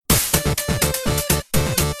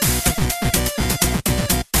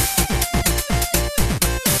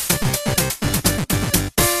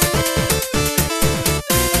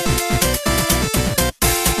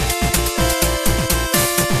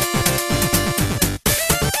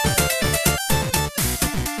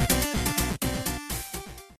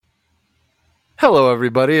Hello,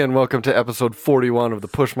 everybody, and welcome to episode 41 of the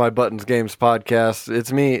Push My Buttons Games podcast.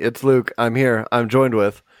 It's me, it's Luke. I'm here. I'm joined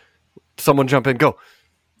with someone. Jump in, go.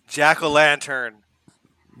 Jack-o'-lantern,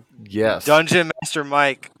 Yes. Dungeon Master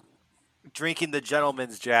Mike, drinking the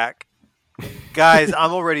gentleman's Jack. Guys,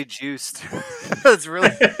 I'm already juiced. It's really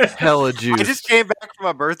Hella juice. I just came back from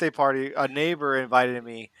a birthday party. A neighbor invited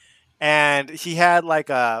me, and he had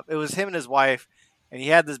it was him and his wife, and he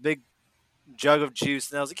had this big jug of juice,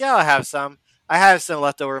 and I was like, yeah, I'll have some. I have some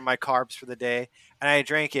left over in my carbs for the day, and I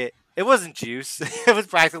drank it. It wasn't juice. It was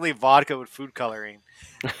practically vodka with food coloring.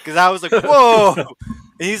 Because I was like, whoa. And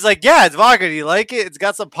he's like, yeah, it's vodka. Do you like it? It's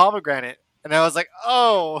got some pomegranate. And I was like,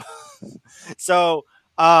 oh. So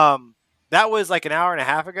that was like an hour and a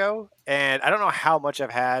half ago, and I don't know how much I've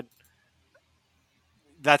had.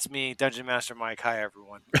 That's me, Dungeon Master Mike. Hi,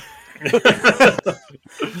 everyone.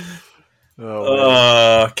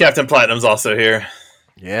 Captain Platinum's also here.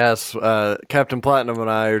 Yes, Captain Platinum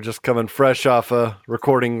and I are just coming fresh off a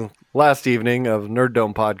recording last evening of Nerd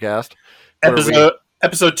Dome podcast.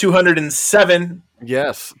 Episode 207.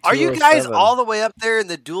 Yes. Are you guys all the way up there in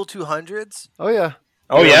the dual 200s? Oh, yeah.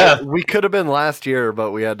 Oh, yeah. We could have been last year,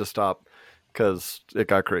 but we had to stop because it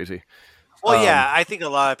got crazy. Well, yeah, I think a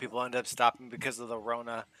lot of people end up stopping because of the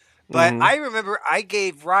Rona. But I remember I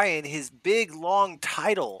gave Ryan his big, long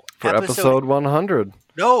title. For episode 100.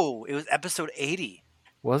 No, it was episode 80.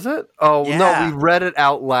 Was it? Oh, Yeah. No, we read it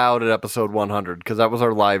out loud at episode 100 because that was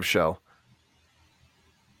our live show.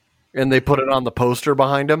 And they put it on the poster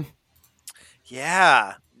behind him.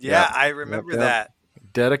 Yeah, Yep. I remember Yep. that.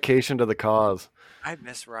 Dedication to the cause. I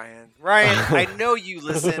miss Ryan. Ryan, I know you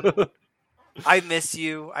listen. I miss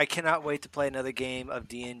you. I cannot wait to play another game of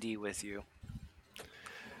D&D with you.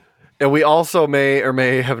 And we also may or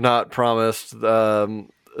may have not promised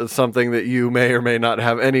something that you may or may not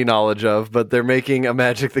have any knowledge of, but they're making a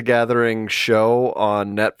Magic the Gathering show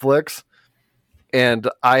on Netflix. And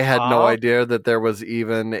I had no idea that there was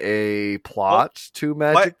even a plot to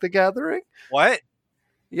Magic the Gathering. What?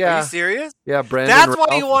 Yeah. Are you serious? Yeah, Brandon. That's why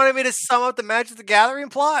Ralph. you wanted me to sum up the Magic the Gathering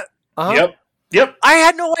plot? Uh-huh. Yep. I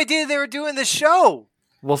had no idea they were doing this show.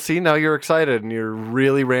 Well, see, now you're excited and you're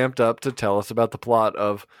really ramped up to tell us about the plot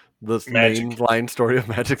of the main line story of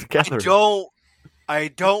Magic the Gathering. I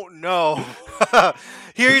don't know.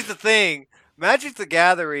 Here's the thing. Magic the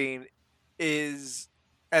Gathering is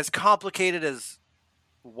as complicated as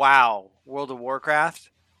WoW, World of Warcraft.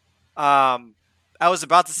 I was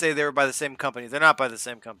about to say they were by the same company. They're not by the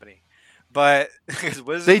same company. But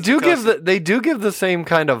they do give the same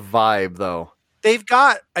kind of vibe though. They've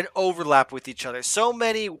got an overlap with each other. So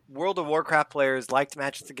many World of Warcraft players liked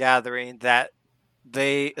Magic the Gathering that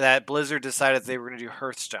Blizzard decided they were going to do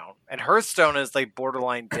Hearthstone, and Hearthstone is like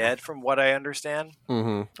borderline dead, from what I understand.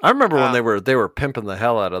 Mm-hmm. I remember when they were pimping the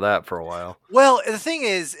hell out of that for a while. Well, the thing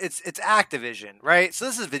is, it's Activision, right? So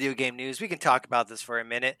this is video game news. We can talk about this for a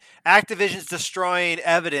minute. Activision's destroying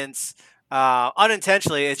evidence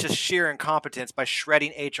unintentionally. It's just sheer incompetence by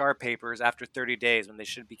shredding HR papers after 30 days when they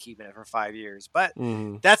should be keeping it for 5 years. But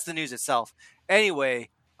that's the news itself.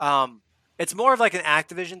 Anyway, it's more of like an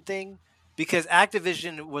Activision thing. Because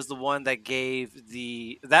Activision was the one that gave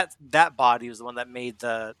that body was the one that made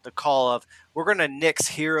the call of, we're going to nix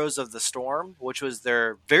Heroes of the Storm, which was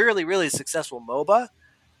their very, really successful MOBA.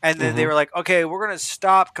 And then they were like, okay, we're going to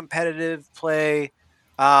stop competitive play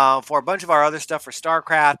for a bunch of our other stuff. For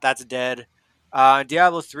StarCraft, that's dead.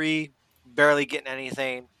 Diablo 3, barely getting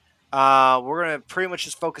anything. We're going to pretty much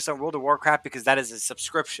just focus on World of Warcraft because that is a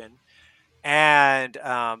subscription. And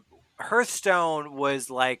Hearthstone was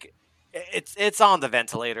like, it's on the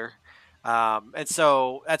ventilator, and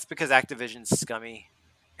so that's because Activision's scummy,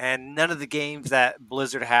 and none of the games that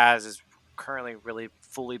Blizzard has is currently really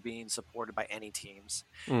fully being supported by any teams.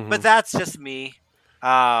 But that's just me.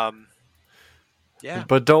 Yeah.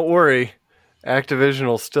 But don't worry, Activision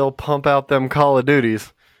will still pump out them Call of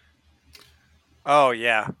Duties. Oh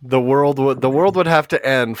yeah. The world would have to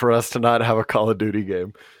end for us to not have a Call of Duty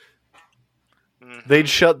game. They could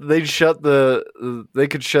shut down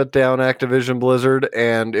Activision Blizzard,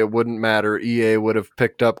 and it wouldn't matter. EA would have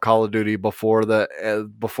picked up Call of Duty before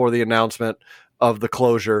the announcement of the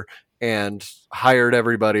closure and hired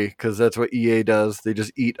everybody, because that's what EA does. They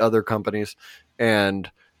just eat other companies,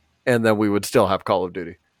 and then we would still have Call of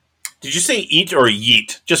Duty. Did you say eat or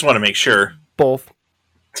yeet? Just want to make sure. Both.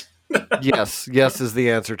 Yes is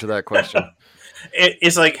the answer to that question.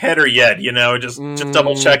 It's like head or yed, just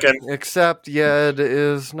double checking. Except yed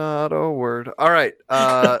is not a word. All right,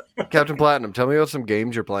 Captain Platinum, tell me about some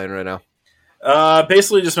games you're playing right now.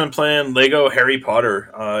 Basically just been playing Lego Harry Potter,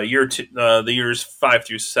 the years 5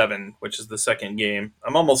 through 7, which is the second game.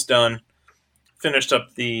 I'm almost done. finished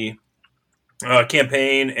up the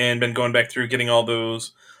campaign and been going back through getting all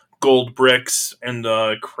those gold bricks and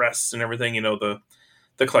crests and everything. You know, the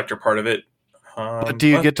collector part of it. But do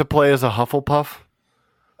you get to play as a Hufflepuff?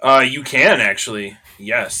 You can actually,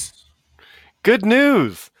 yes. Good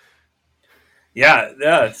news.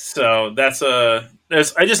 Yeah. So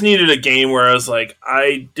I just needed a game where I was like,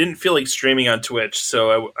 I didn't feel like streaming on Twitch,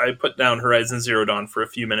 so I put down Horizon Zero Dawn for a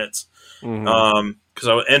few minutes. Mhm.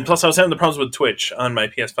 Plus I was having the problems with Twitch on my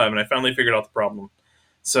PS5, and I finally figured out the problem.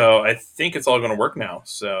 So I think it's all going to work now.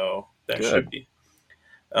 So that Good. should be.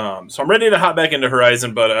 So I'm ready to hop back into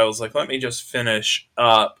Horizon, but I was like, let me just finish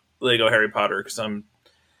up Lego Harry Potter because I'm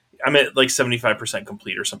at like 75%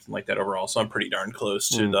 complete or something like that overall. So I'm pretty darn close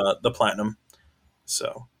to the platinum.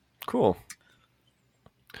 So Cool.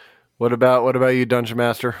 What about you, Dungeon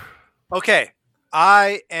Master? Okay,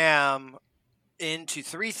 I am into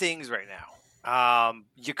three things right now.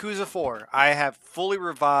 Yakuza 4. I have fully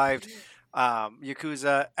revived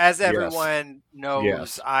Yakuza. As everyone knows,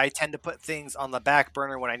 Yes. I tend to put things on the back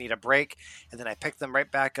burner when I need a break, and then I pick them right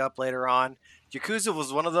back up later on. Yakuza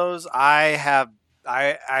was one of those.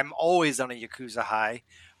 I'm always on a Yakuza high,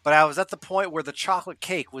 but I was at the point where the chocolate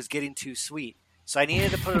cake was getting too sweet. So I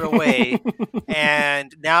needed to put it away,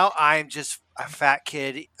 and now I'm just a fat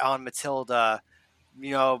kid on Matilda,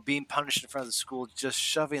 being punished in front of the school, just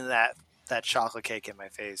shoving that chocolate cake in my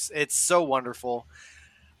face. It's so wonderful.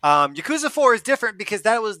 Yakuza 4 is different because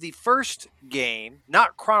that was the first game,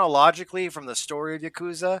 not chronologically from the story of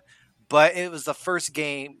Yakuza, but it was the first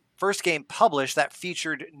game published that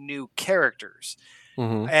featured new characters.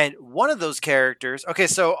 Mhm. And one of those characters, okay,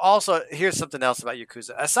 so also here's something else about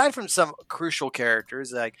Yakuza. Aside from some crucial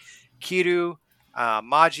characters like Kiryu,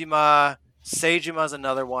 Majima, Seijima's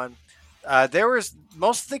another one.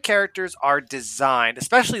 Most of the characters are designed,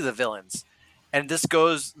 especially the villains, and this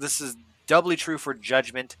is doubly true for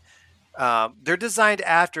Judgment. They're designed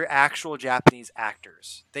after actual Japanese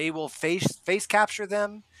actors. They will face capture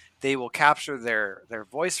them. They will capture their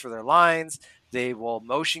voice for their lines. They will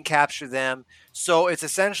motion capture them. So it's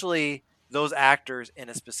essentially those actors in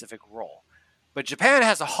a specific role. But Japan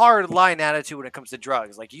has a hard line attitude when it comes to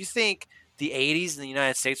drugs. Like, you think the 80s in the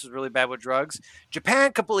United States was really bad with drugs?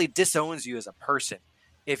 Japan completely disowns you as a person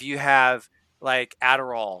if you have like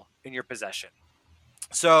Adderall in your possession.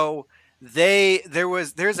 So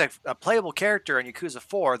there's a playable character in Yakuza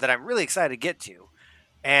 4 that I'm really excited to get to.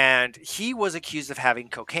 And he was accused of having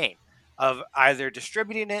cocaine, of either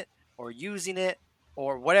distributing it or using it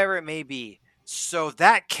or whatever it may be. So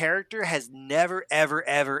that character has never, ever,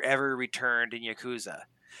 ever, ever returned in Yakuza.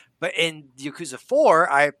 But in Yakuza 4,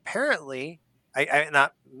 apparently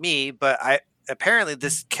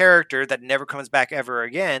this character that never comes back ever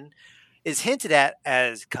again is hinted at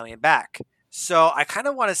as coming back. So I kind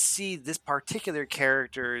of want to see this particular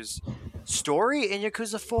character's story in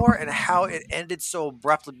Yakuza 4 and how it ended so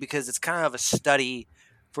abruptly, because it's kind of a study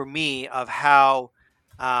for me of how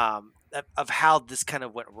this kind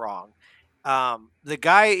of went wrong. The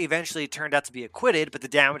guy eventually turned out to be acquitted, but the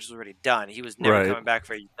damage was already done. He was never Right. coming back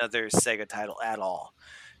for another Sega title at all.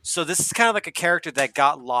 So this is kind of like a character that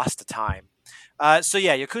got lost to time. So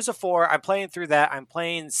yeah, Yakuza 4, I'm playing through that. I'm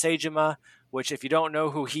playing Seijima, which, if you don't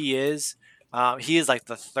know who he is like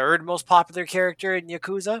the third most popular character in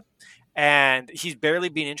Yakuza. And he's barely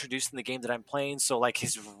being introduced in the game that I'm playing. So like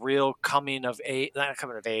his real coming of age, not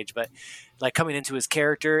coming of age, but like coming into his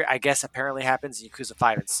character, I guess apparently happens in Yakuza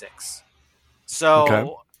 5 and 6. So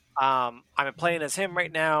Okay. I'm playing as him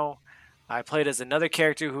right now. I played as another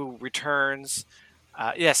character who returns.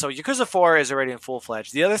 So Yakuza 4 is already in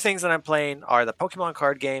full-fledged. The other things that I'm playing are the Pokemon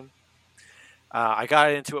card game. I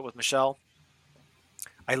got into it with Michelle.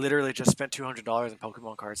 I literally just spent $200 in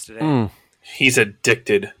Pokemon cards today. Mm. he's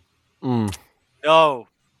addicted. Mm. No,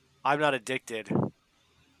 I'm not addicted.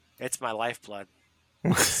 It's my lifeblood.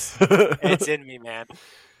 It's in me, man.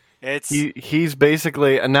 He's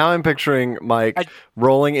basically, and now I'm picturing Mike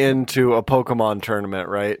rolling into a Pokemon tournament,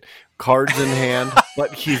 right? Cards in hand,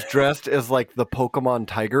 but he's dressed as like the Pokemon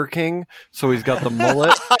Tiger King, so he's got the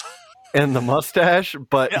mullet and the mustache,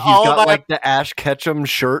 but he's got like the Ash Ketchum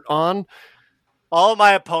shirt on. All of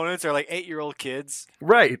my opponents are like 8-year-old kids.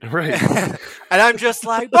 Right. And I'm just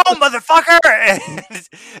like, "Oh, motherfucker!" And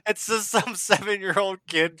it's just some 7-year-old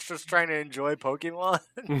kid just trying to enjoy Pokemon.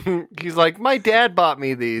 He's like, "My dad bought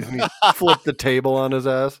me these," and he flipped the table on his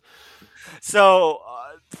ass. So,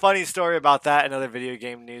 funny story about that. Another video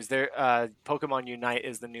game news. Pokemon Unite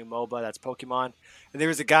is the new MOBA. That's Pokemon. And there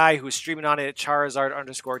was a guy who was streaming on it,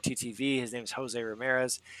 Charizard_TTV. His name's Jose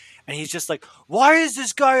Ramirez. And he's just like, "Why is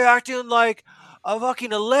this guy acting like a fucking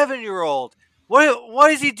 11-year-old?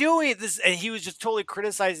 what is he doing? This, and he was just totally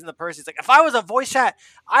criticizing the person. He's like, if I was a voice chat,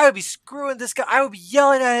 I would be screwing this guy. I would be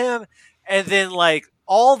yelling at him. And then like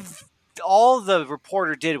all the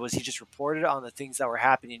reporter did was he just reported on the things that were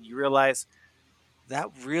happening. And you realize that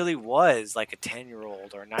really was like a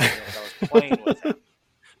 10-year-old or a 9-year-old that was playing with him.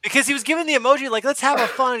 Because he was giving the emoji like, let's have a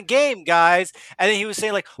fun game, guys. And then he was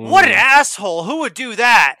saying like, what an asshole. Who would do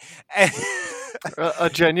that? And a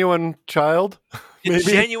genuine child? Maybe?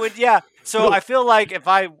 Genuine, yeah. So I feel like if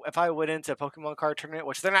I went into a Pokemon card tournament,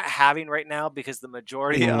 which they're not having right now because the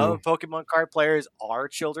majority of Pokemon card players are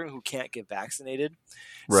children who can't get vaccinated.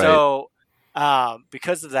 Right. So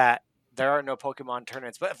because of that, there are no Pokemon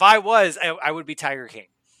tournaments. But if I was, I would be Tiger King.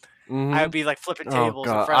 Mm-hmm. I would be like flipping tables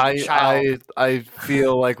in front of a child. I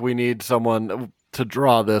feel like we need someone to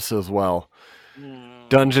draw this as well.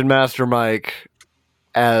 Dungeon Master Mike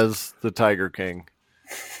as the Tiger King.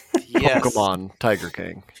 Yes. Pokemon Tiger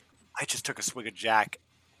King. I just took a swig of Jack,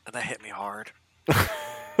 and that hit me hard.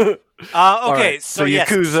 Okay, right. So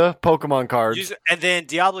Yakuza, Pokemon cards. And then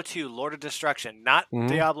Diablo 2, Lord of Destruction, not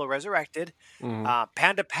Diablo Resurrected.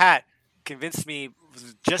 Panda Pat convinced me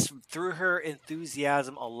just through her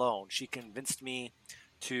enthusiasm alone. She convinced me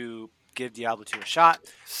to give Diablo 2 a shot.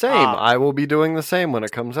 Same. I will be doing the same when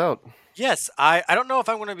it comes out. Yes. I don't know if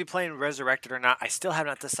I'm going to be playing Resurrected or not. I still have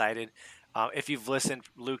not decided. If you've listened,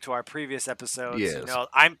 Luke, to our previous episodes, you know,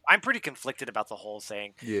 I'm pretty conflicted about the whole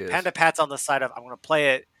thing. Yes. Panda Pat's on the side of I'm going to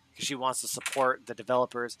play it because she wants to support the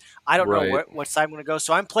developers. I don't know what side I'm going to go.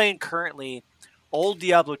 So I'm playing currently old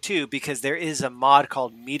Diablo 2 because there is a mod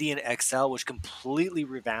called Median XL, which completely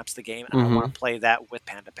revamps the game, and I want to play that with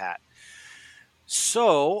Panda Pat.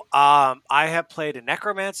 So I have played a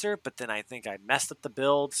Necromancer, but then I think I messed up the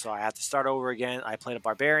build, so I had to start over again. I played a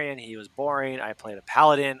Barbarian. He was boring. I played a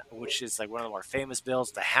Paladin, which is like one of the more famous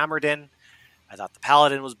builds, the Hammerdin. I thought the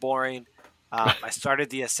Paladin was boring. I started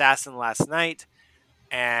the Assassin last night,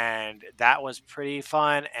 and that was pretty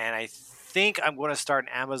fun. And I think I'm going to start an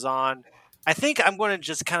Amazon. I think I'm going to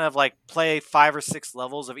just kind of like play 5 or 6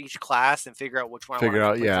 levels of each class and figure out which one I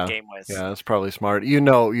want to play the game with. Yeah, that's probably smart. You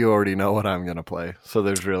already know what I'm going to play, so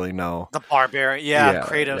there's really no... The Barbarian,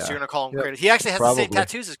 Kratos. You're going to call him Kratos. He actually has the same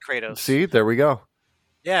tattoos as Kratos. See, there we go.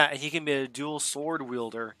 Yeah, and he can be a dual sword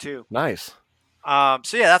wielder, too. Nice.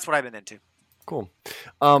 So yeah, that's what I've been into. Cool.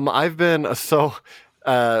 I've been...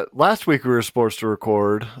 last week we were supposed to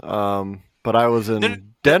record, but I was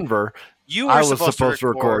in Denver... I was supposed to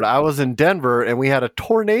record. I was in Denver, and we had a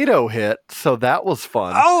tornado hit, so that was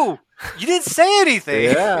fun. Oh, you didn't say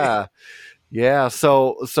anything. Yeah.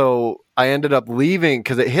 So I ended up leaving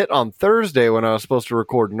because it hit on Thursday when I was supposed to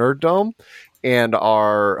record Nerd Dome, and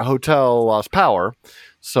our hotel lost power,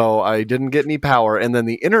 so I didn't get any power, and then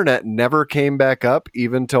the internet never came back up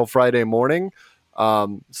even till Friday morning.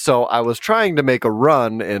 So I was trying to make a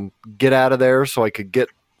run and get out of there so I could get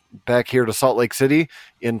back here to Salt Lake City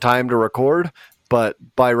in time to record, but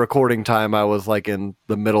by recording time I was like in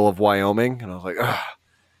the middle of Wyoming, and I was like, I'm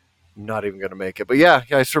not even gonna make it. But yeah,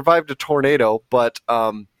 I survived a tornado. But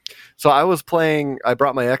so I was playing, I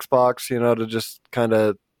brought my Xbox, to just kind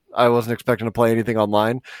of, I wasn't expecting to play anything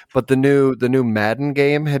online, but the new Madden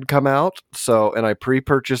game had come out, and I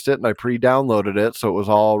pre-purchased it and I pre-downloaded it, so it was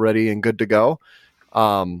all ready and good to go.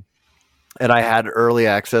 And I had early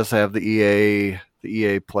access. I have the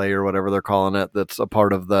EA Play or whatever they're calling it, that's a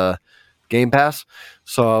part of the Game Pass.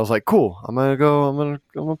 So I was like, cool, I'm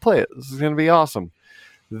gonna play it. This is gonna be awesome.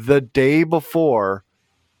 The day before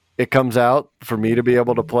it comes out for me to be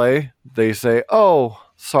able to play, they say, oh,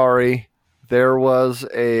 sorry, there was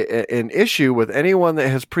an issue with anyone that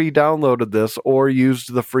has pre-downloaded this or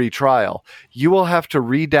used the free trial. You will have to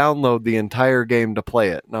re-download the entire game to play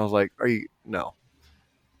it. And I was like, no,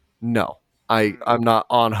 I'm not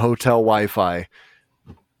on hotel Wi-Fi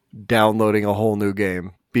downloading a whole new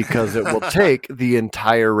game because it will take the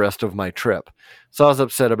entire rest of my trip. So I was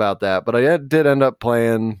upset about that, but I did end up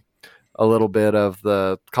playing a little bit of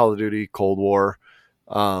the Call of Duty Cold War.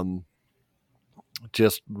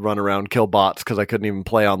 Just run around, kill bots because I couldn't even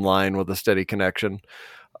play online with a steady connection.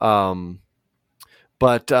 And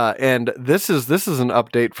this is an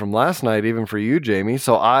update from last night, even for you, Jamie.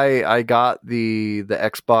 So I got the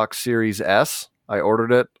Xbox Series S. I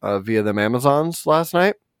ordered it via them Amazons last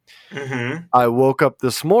night. Mm-hmm. I woke up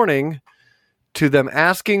this morning to them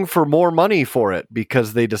asking for more money for it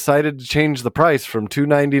because they decided to change the price from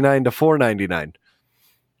 $299 to $499.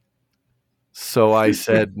 So I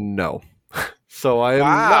said no. So I am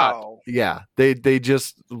not. Yeah, they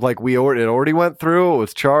just it already went through. It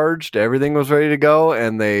was charged. Everything was ready to go,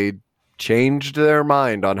 and they changed their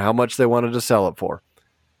mind on how much they wanted to sell it for.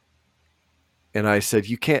 And I said,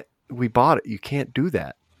 you can't. we bought it. You can't do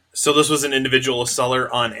that. So this was an individual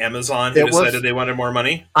seller on Amazon who decided they wanted more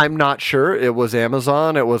money? I'm not sure. It was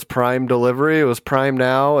Amazon. It was Prime delivery. It was Prime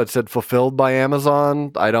Now. It said fulfilled by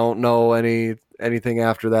Amazon. I don't know anything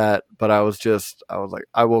after that, but I was like,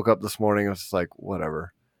 I woke up this morning. I was just like,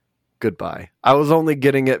 whatever. Goodbye. I was only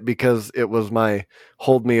getting it because it was my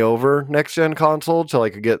hold me over next gen console till I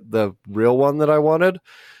could get the real one that I wanted.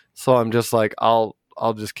 So I'm just like, I'll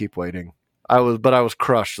just keep waiting. I was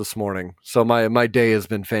crushed this morning. So my day has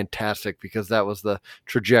been fantastic because that was the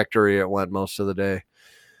trajectory it went most of the day.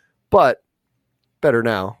 But better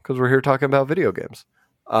now because we're here talking about video games.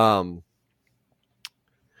 But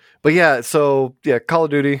yeah, so yeah, Call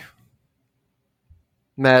of Duty,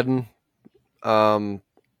 Madden. I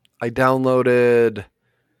re-downloaded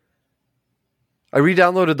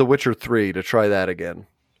The Witcher 3 to try that again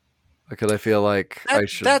because I feel like I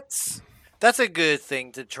should. That's a good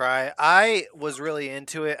thing to try. I was really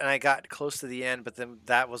into it, and I got close to the end, but then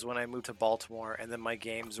that was when I moved to Baltimore, and then my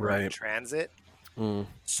games were in transit. So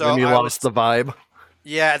then you lost the vibe.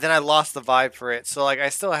 Yeah, then I lost the vibe for it. So like, I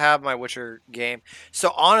still have my Witcher game.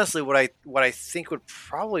 So honestly, what I think would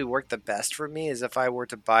probably work the best for me is if I were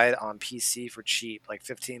to buy it on PC for cheap, like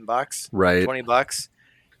 $15, right, $20,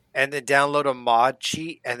 and then download a mod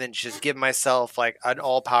cheat, and then just give myself like an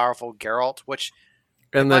all-powerful Geralt, which.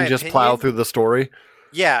 And then just plow through the story.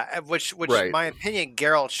 Yeah, which in my opinion,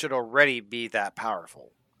 Geralt should already be that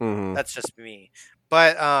powerful. Mm-hmm. That's just me.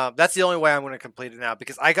 But that's the only way I'm going to complete it now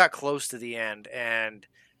because I got close to the end, and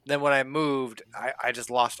then when I moved, I just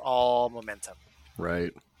lost all momentum.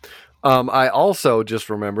 Right. I also just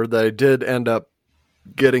remembered that I did end up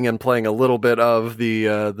getting and playing a little bit of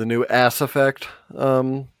the new Ass Effect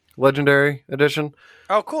Legendary Edition.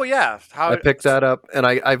 Oh, cool! Yeah, I picked that up, and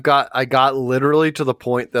I got literally to the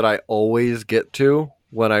point that I always get to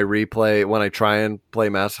when I try and play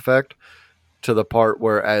Mass Effect, to the part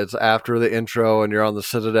where as after the intro and you're on the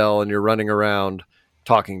Citadel and you're running around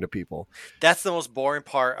talking to people. That's the most boring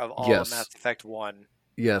part of all of Mass Effect 1.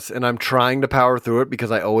 Yes, and I'm trying to power through it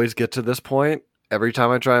because I always get to this point every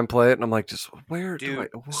time I try and play it, and I'm like, just where do I?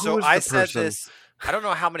 So I said this. I don't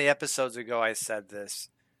know how many episodes ago I said this.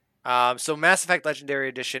 So Mass Effect Legendary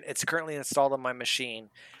Edition, it's currently installed on my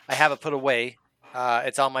machine. I have it put away.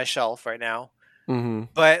 It's on my shelf right now. Mm-hmm.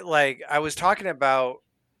 But like I was talking about,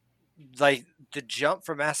 like the jump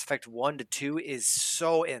from Mass Effect 1 to 2 is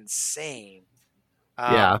so insane.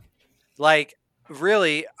 Yeah. Like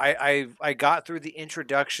really, I got through the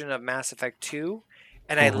introduction of Mass Effect 2,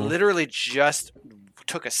 and I literally just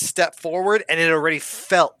took a step forward, and it already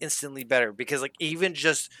felt instantly better because like even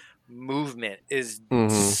just movement is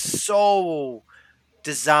so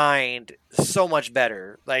designed so much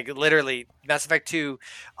better. Like literally Mass Effect 2,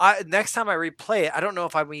 next time I replay it, I don't know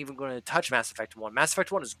if I'm even going to touch Mass Effect 1. Mass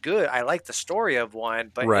Effect 1 is good. I like the story of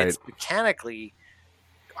 1, but it's mechanically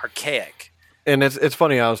archaic. And it's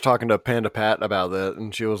funny, I was talking to Panda Pat about that,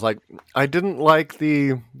 and she was like, I didn't like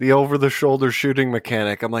the over-the-shoulder shooting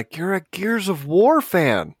mechanic. I'm like, you're a Gears of War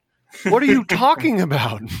fan. What are you talking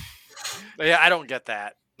about? But yeah, I don't get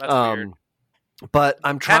that. That's weird. But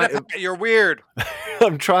I'm trying. You're weird.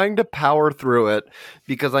 I'm trying to power through it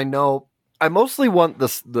because I know I mostly want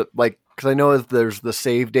because I know there's the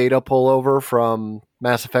save data pullover from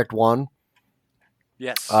Mass Effect 1.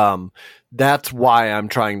 Yes. That's why I'm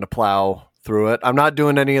trying to plow through it. I'm not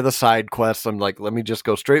doing any of the side quests. I'm like, let me just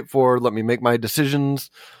go straight forward. Let me make my decisions.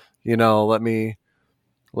 Let me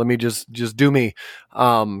just do me.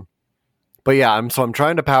 But yeah, I'm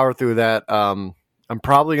trying to power through that. I'm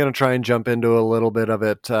probably going to try and jump into a little bit of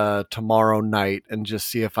it tomorrow night and just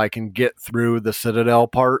see if I can get through the Citadel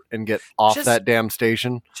part and get off that damn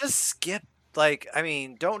station. Just skip,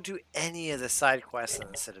 don't do any of the side quests in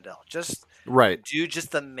the Citadel. Just do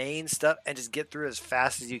just the main stuff and just get through as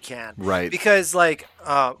fast as you can. Right. Because,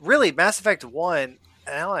 really, Mass Effect 1,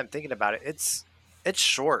 now I'm thinking about it, it's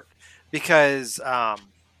short because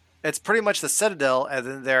it's pretty much the Citadel, and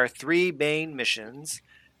then there are 3 main missions.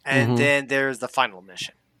 And then there's the final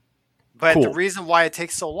mission. But the reason why it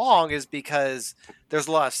takes so long is because there's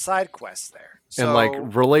a lot of side quests there. So,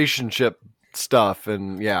 and relationship stuff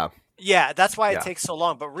and yeah, that's why it takes so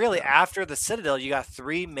long. But really, after the Citadel, you got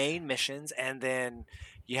 3 main missions, and then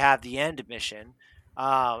you have the end mission.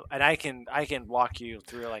 And I can walk you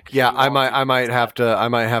through I might have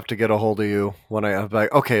to get a hold of you when I'm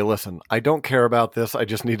like, okay, listen, I don't care about this. I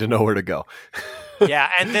just need to know where to go.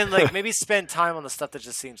 Yeah, and then maybe spend time on the stuff that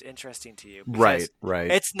just seems interesting to you. Right.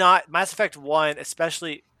 It's not Mass Effect 1,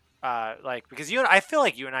 especially because I feel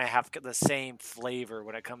like you and I have the same flavor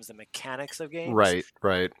when it comes to mechanics of games. Right.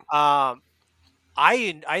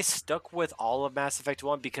 I stuck with all of Mass Effect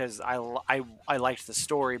 1 because I liked the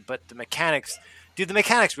story, but the mechanics, dude, the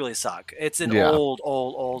mechanics really suck. It's an Yeah.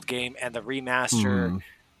 old game, and the remaster, Mm.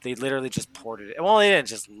 they literally just ported it. Well, they didn't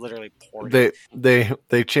just literally port it.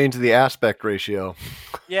 They changed the aspect ratio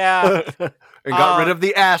Yeah. and got rid of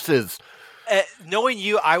the asses. Knowing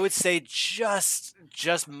you, I would say just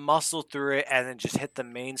muscle through it and then just hit the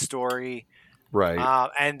main story. Right.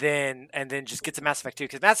 And then just get to Mass Effect 2,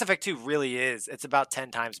 because Mass Effect 2 really it's about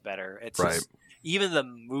 10 times better. It's Right. just, even the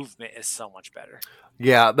movement is so much better.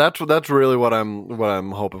 Yeah, that's really what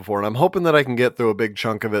I'm hoping for, and I'm hoping that I can get through a big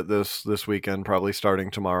chunk of it this weekend, probably starting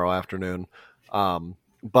tomorrow afternoon.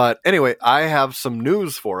 But anyway, I have some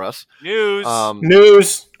news for us. News.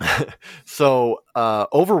 News. So,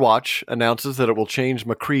 Overwatch announces that it will change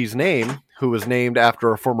McCree's name, who was named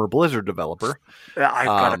after a former Blizzard developer. I've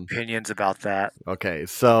got opinions about that. Okay,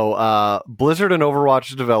 so Blizzard and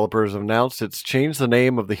Overwatch developers have announced it's changed the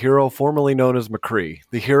name of the hero formerly known as McCree.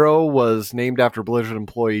 The hero was named after Blizzard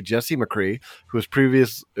employee Jesse McCree, who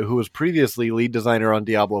was previously lead designer on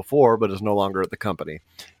Diablo 4, but is no longer at the company.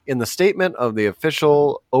 In the statement of the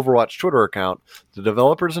official Overwatch Twitter account, the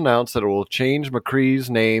developers announced that it will change McCree's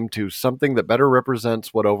name to something that better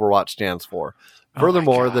represents what Overwatch stands for.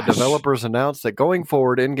 Furthermore, the developers announced that going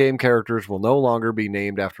forward, in-game characters will no longer be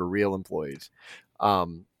named after real employees.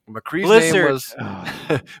 McCree's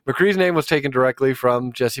name was taken directly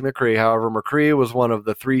from Jesse McCree. However, McCree was one of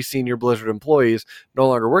the 3 senior Blizzard employees no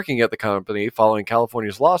longer working at the company following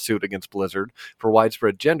California's lawsuit against Blizzard for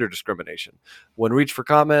widespread gender discrimination. When reached for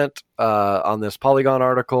comment on this Polygon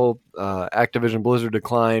article, Activision Blizzard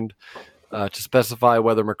declined to specify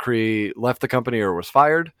whether McCree left the company or was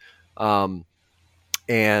fired.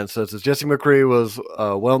 And so it says Jesse McCree was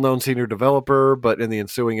a well-known senior developer, but in the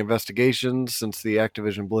ensuing investigations since the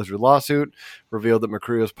Activision Blizzard lawsuit revealed that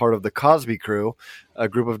McCree was part of the Cosby Crew, a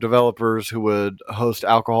group of developers who would host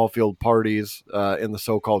alcohol-fueled parties in the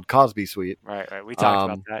so-called Cosby Suite. Right. We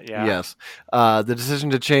talked about that, yeah. Yes. The decision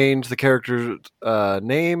to change the character's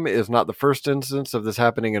name is not the first instance of this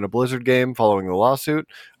happening in a Blizzard game following the lawsuit.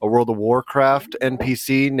 A World of Warcraft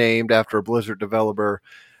NPC named after a Blizzard developer,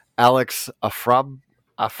 Alex Afrasiabi,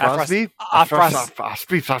 or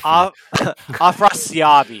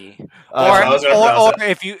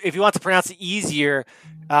if you want to pronounce it easier,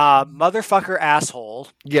 motherfucker asshole.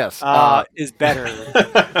 Yes, is better.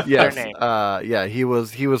 Yes, name. Yeah, he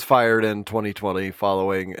was fired in 2020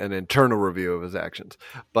 following an internal review of his actions.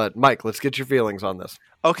 But Mike, let's get your feelings on this.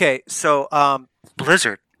 Okay, so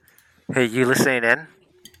Blizzard, hey, you listening in?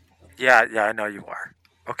 Yeah, I know you are.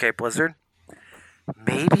 Okay, Blizzard.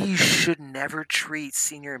 Maybe you should never treat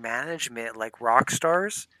senior management like rock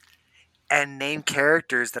stars and name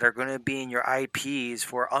characters that are going to be in your IPs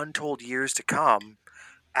for untold years to come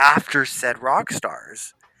after said rock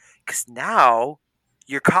stars. Because now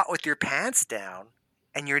you're caught with your pants down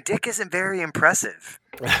and your dick isn't very impressive.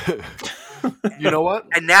 You know what?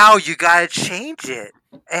 And now you got to change it.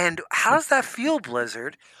 And how does that feel,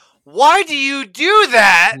 Blizzard? Why do you do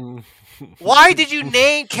that? Why did you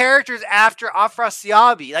name characters after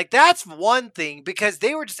Afrasiabi? Like, that's one thing, because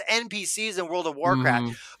they were just NPCs in World of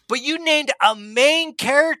Warcraft. But you named a main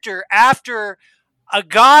character after a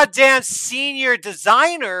goddamn senior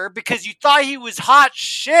designer because you thought he was hot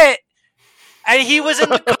shit, and he was in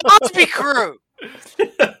the Cosby Crew.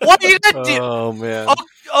 What are you gonna do? Oh man.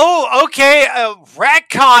 Okay.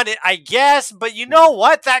 Retcon it, I guess. But you know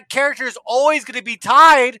what? That character is always going to be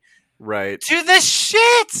tied. Right. To this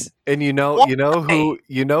shit. And you know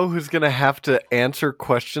who's going to have to answer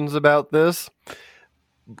questions about this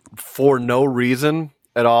for no reason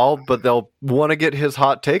at all, but they'll want to get his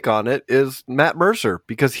hot take on it, is Matt Mercer,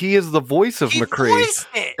 because he is the voice of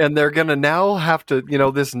McCree. And they're going to now have to,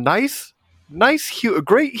 this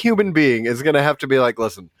great human being is going to have to be like,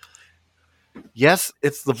 listen, yes,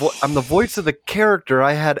 it's I'm the voice of the character.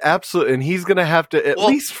 I had absolutely, and he's going to have to at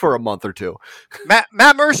least for a month or two.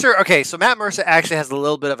 Matt Mercer. Okay, so Matt Mercer actually has a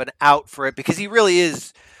little bit of an out for it because he really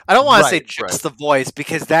is. I don't want to say just the voice,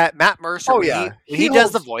 because that Matt Mercer. Oh yeah, he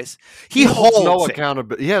does the voice. He holds no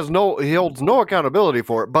accountability. He holds no accountability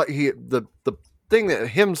for it. But the thing that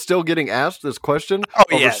him still getting asked this question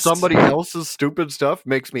over somebody else's stupid stuff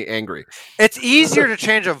makes me angry. It's easier to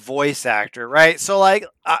change a voice actor, right? So, like,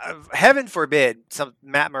 heaven forbid,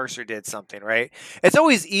 Matt Mercer did something, right? It's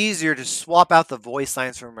always easier to swap out the voice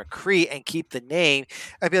lines from McCree and keep the name.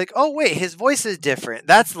 I'd be like, oh wait, his voice is different.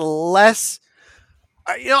 That's less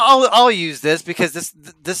I'll use this because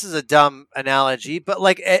this is a dumb analogy, but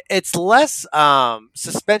like it's less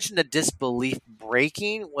suspension of disbelief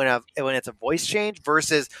breaking when it's a voice change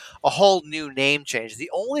versus a whole new name change.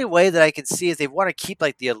 The only way that I can see is they want to keep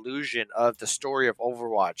like the illusion of the story of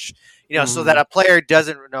Overwatch, so that a player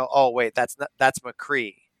doesn't know. Oh wait, that's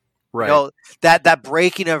McCree. Right. That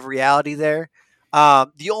breaking of reality there.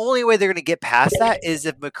 The only way they're going to get past that is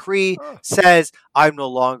if McCree says, "I'm no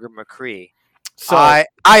longer McCree. So I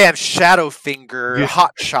am Shadowfinger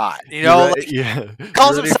Hotshot."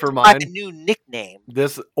 Calls himself by a new nickname.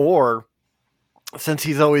 Or since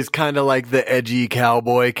he's always kind of like the edgy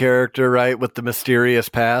cowboy character, right, with the mysterious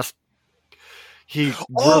past, he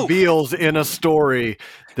reveals in a story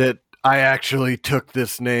that I actually took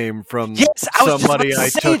this name from somebody I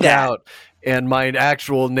took out, and my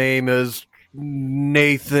actual name is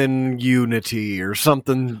Nathan Unity or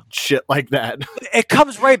something shit like that. It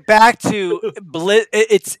comes right back to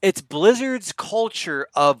it's Blizzard's culture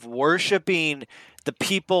of worshiping the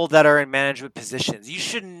people that are in management positions. You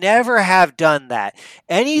should never have done that.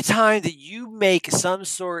 Anytime that you make some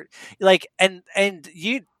sort and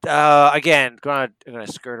you again, I'm gonna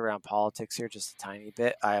skirt around politics here just a tiny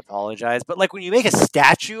bit. I apologize, but like when you make a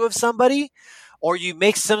statue of somebody, or you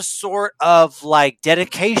make some sort of like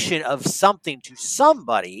dedication of something to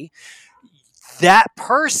somebody, that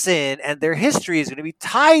person and their history is going to be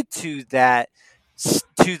tied to that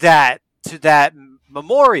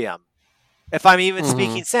memoriam. If I'm even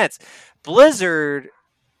speaking sense, Blizzard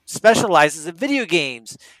specializes in video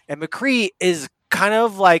games, and McCree is kind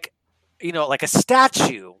of like like a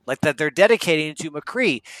statue, like that they're dedicating to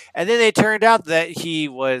McCree. And then it turned out that he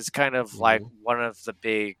was kind of like one of the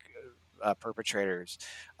big perpetrators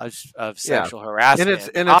of sexual harassment.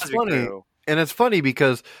 And it's funny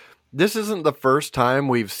because this isn't the first time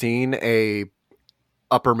we've seen a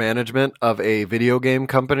upper management of a video game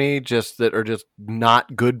company that are just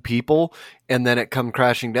not good people, and then it come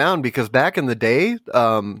crashing down, because back in the day,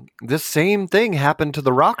 this same thing happened to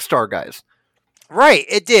the Rockstar guys. Right,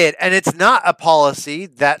 it did, and it's not a policy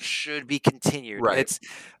that should be continued. Right. It's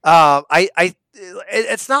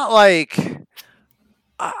it's not like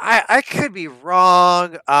I could be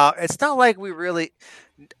wrong. It's not like we really.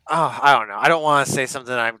 I don't know. I don't want to say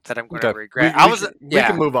something that I'm going to regret. We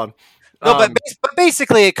can move on. No, but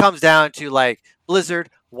basically, it comes down to like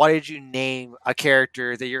Blizzard. Why did you name a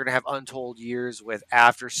character that you're going to have untold years with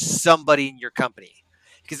after somebody in your company?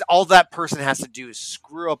 Because all that person has to do is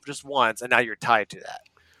screw up just once, and now you're tied to that.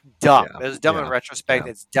 Dumb. It was dumb in retrospect.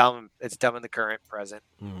 It's dumb. It's dumb in the current, present,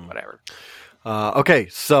 whatever. Okay,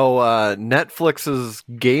 so Netflix's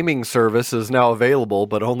gaming service is now available,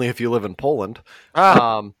 but only if you live in Poland.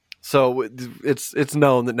 So it's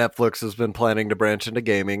known that Netflix has been planning to branch into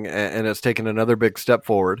gaming, and it's taken another big step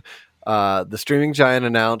forward. The streaming giant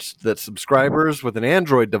announced that subscribers with an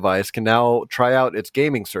Android device can now try out its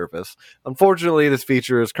gaming service. Unfortunately, this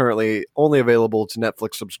feature is currently only available to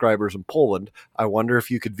Netflix subscribers in Poland. I wonder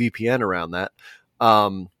if you could VPN around that,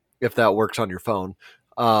 if that works on your phone.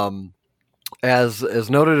 As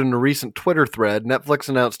noted in a recent Twitter thread, Netflix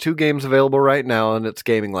announced 2 games available right now in its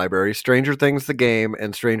gaming library: Stranger Things the game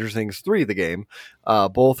and Stranger Things 3 the game.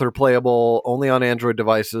 Both are playable only on Android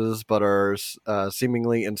devices, but are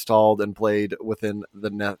seemingly installed and played within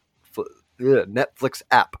the Netflix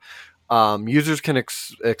app. Users can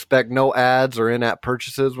expect no ads or in-app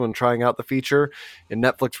purchases when trying out the feature, and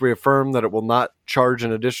Netflix reaffirmed that it will not charge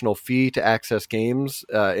an additional fee to access games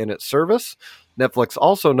in its service. Netflix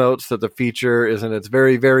also notes that the feature is in its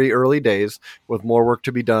very, very early days, with more work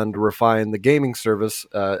to be done to refine the gaming service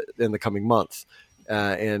in the coming months.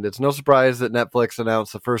 And it's no surprise that Netflix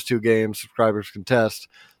announced the first 2 games subscribers can test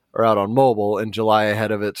are out on mobile in July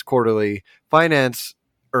ahead of its quarterly finance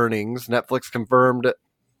earnings. Netflix confirmed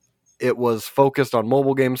it was focused on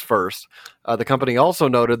mobile games first. The company also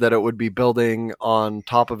noted that it would be building on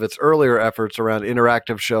top of its earlier efforts around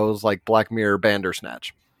interactive shows like Black Mirror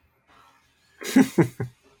Bandersnatch.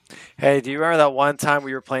 Hey, do you remember that one time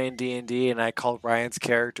we were playing D&D and I called Ryan's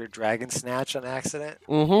character Dragon Snatch on accident?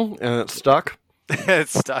 Mm-hmm. And it stuck.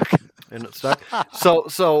 It's stuck. And it stuck.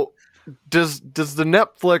 So does the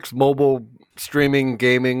Netflix mobile streaming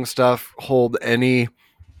gaming stuff hold any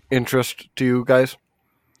interest to you guys?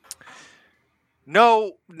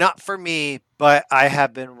 No, not for me, but I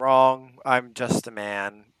have been wrong. I'm just a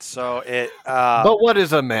man. So it But what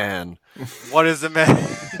is a man? What is a man?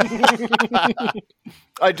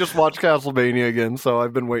 I just watched Castlevania again, so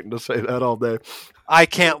I've been waiting to say that all day. I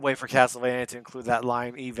can't wait for Castlevania to include that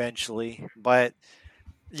line eventually. But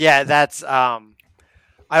yeah, that's I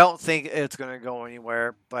don't think it's going to go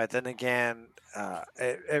anywhere, but then again,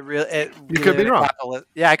 You could be wrong.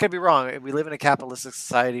 Yeah, I could be wrong. We live in a capitalistic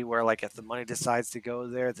society where, like, if the money decides to go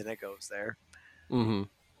there, then it goes there. Mm-hmm.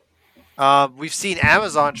 We've seen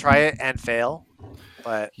Amazon try it and fail,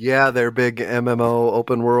 but yeah, their big MMO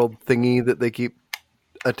open world thingy that they keep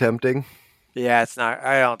attempting. yeah, it's not.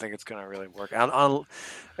 I don't think it's going to really work.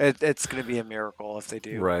 It's going to be a miracle if they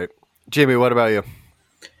do. Right, Jamie. What about you?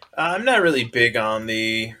 I'm not really big on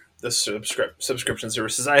the subscription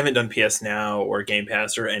services. I haven't done PS Now or Game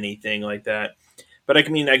Pass or anything like that. But I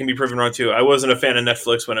can be proven wrong too. I wasn't a fan of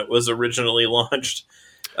Netflix when it was originally launched.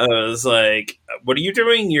 I was like, "What are you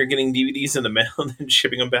doing? You're getting DVDs in the mail and then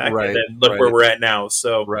shipping them back, Right, and then look where we're at now."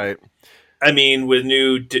 So, right. I mean, with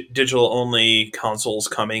new digital only consoles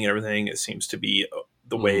coming and everything, it seems to be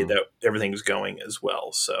the way that everything's going as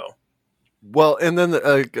well. So, well, and then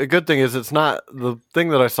a good thing is it's not the thing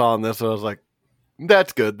that I saw in this. I was like,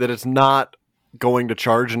 that's good that it's not going to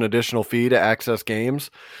charge an additional fee to access games.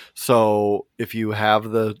 So if you have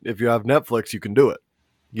Netflix, you can do it.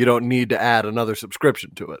 You don't need to add another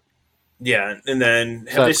subscription to it. yeah, and then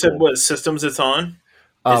have they said what systems it's on?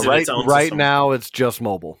 Right now, it's just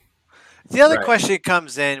mobile. The other question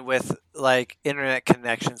comes in with like internet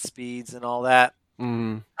connection speeds and all that,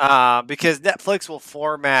 because Netflix will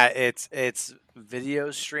format its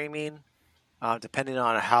video streaming depending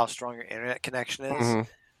on how strong your internet connection is.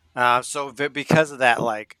 So because of that,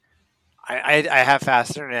 like I have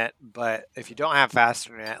fast internet, but if you don't have fast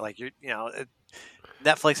internet, like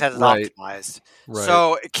Netflix has it optimized. Right.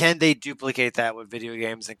 So can they duplicate that with video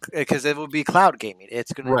games? Because it would be cloud gaming.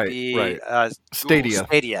 It's going to be Stadia.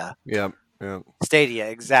 Stadia. Yeah. Stadia,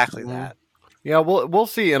 exactly that. Yeah, we'll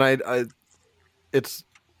see. And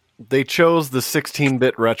they chose the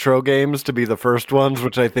 16-bit retro games to be the first ones,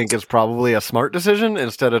 which I think is probably a smart decision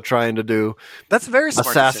instead of trying to do that's a very smart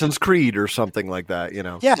Assassin's Creed or something like that.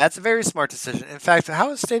 Yeah, that's a very smart decision. In fact, how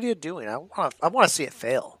is Stadia doing? I want to see it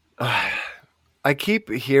fail.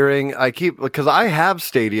 Because I have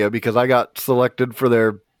Stadia because I got selected for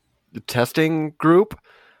their testing group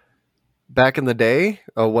back in the day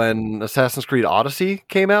when Assassin's Creed Odyssey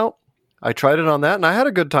came out. I tried it on that and I had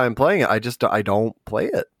a good time playing it. I don't play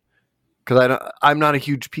it because I'm not a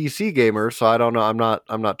huge PC gamer, so I don't know. I'm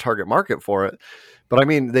not target market for it. But I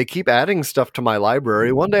mean, they keep adding stuff to my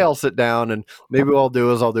library. One day I'll sit down and maybe what I'll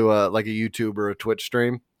do is I'll do a YouTube or a Twitch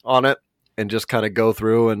stream on it and just kind of go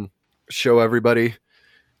through and show everybody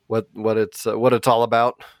what it's all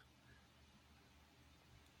about.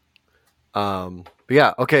 But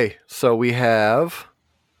yeah, okay. So we have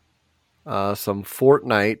some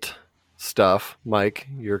Fortnite stuff. Mike,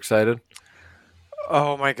 you're excited?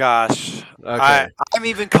 Oh my gosh. Okay. I'm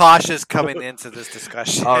even cautious coming into this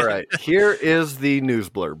discussion. All right. Here is the news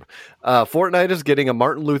blurb. Fortnite is getting a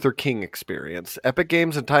Martin Luther King experience. Epic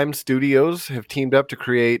Games and Time Studios have teamed up to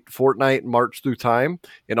create Fortnite March Through Time,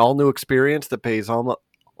 an all-new experience that pays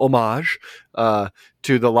homage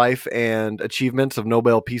to the life and achievements of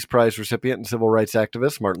Nobel Peace Prize recipient and civil rights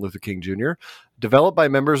activist Martin Luther King Jr., developed by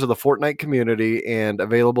members of the Fortnite community and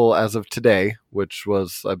available as of today, which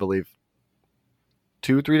was, I believe,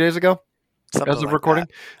 2-3 days ago. Something as of recording.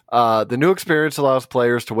 The new experience allows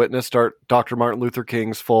players to witness Dr. Martin Luther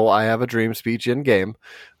King's full I Have a Dream speech in-game.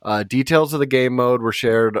 Details of the game mode were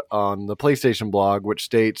shared on the PlayStation blog, which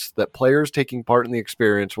states that players taking part in the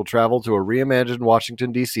experience will travel to a reimagined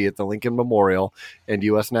Washington, D.C. at the Lincoln Memorial and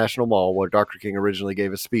U.S. National Mall, where Dr. King originally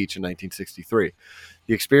gave a speech in 1963.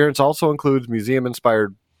 The experience also includes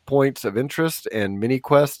museum-inspired points of interest and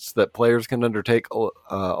mini-quests that players can undertake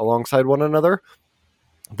alongside one another.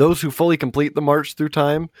 Those who fully complete the March Through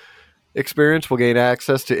Time experience will gain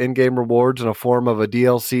access to in-game rewards in a form of a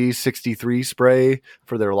DLC 63 spray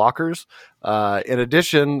for their lockers. In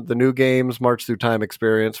addition, the new game's March Through Time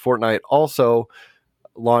experience, Fortnite also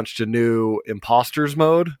launched a new Imposters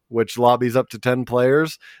mode, which lobbies up to 10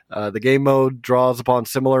 players. The game mode draws upon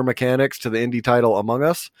similar mechanics to the indie title Among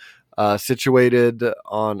Us. Situated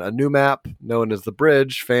on a new map known as The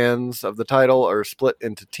Bridge, fans of the title are split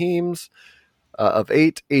into teams of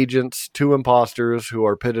 8 agents, 2 imposters who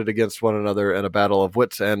are pitted against one another in a battle of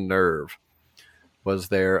wits and nerve, was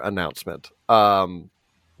their announcement.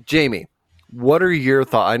 Jamie, what are your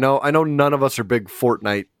thoughts? I know none of us are big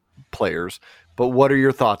Fortnite players, but what are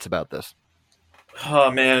your thoughts about this? Oh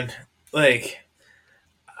man, I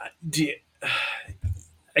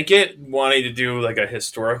get wanting to do like a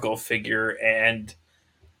historical figure and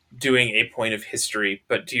doing a point of history,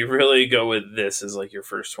 but do you really go with this as like your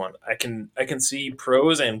first one? I can see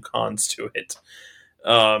pros and cons to it.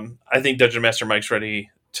 I think Dungeon Master Mike's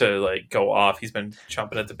ready to like go off. He's been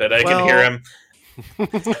chomping at the bit. I can hear him.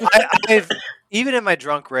 even in my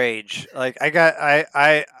drunk rage, like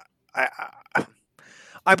I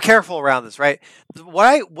I'm careful around this, right?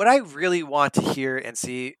 What I really want to hear and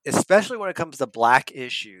see, especially when it comes to black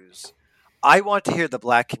issues, I want to hear the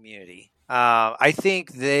black community. I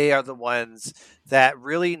think they are the ones that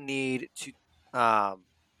really need to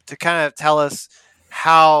kind of tell us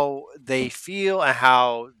how they feel and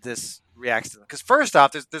how this reacts to them. Because first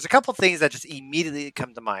off, there's a couple things that just immediately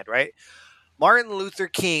come to mind, right? Martin Luther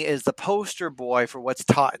King is the poster boy for what's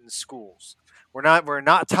taught in schools. We're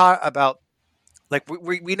not taught about, like,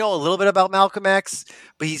 we know a little bit about Malcolm X,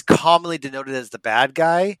 but he's commonly denoted as the bad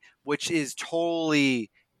guy, which is totally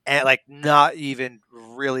like not even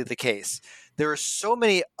really the case. There are so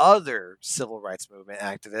many other civil rights movement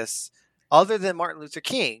activists other than Martin Luther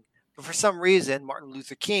King, but for some reason Martin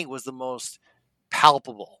Luther King was the most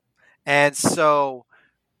palpable. And so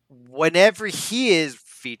whenever he is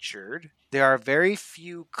featured, there are very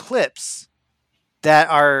few clips that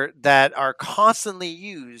are constantly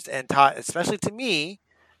used and taught, especially to me,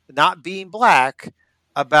 not being black,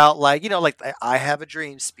 about, like, like I have a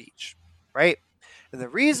dream speech, right? And the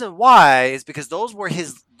reason why is because those were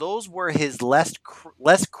his less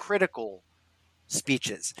critical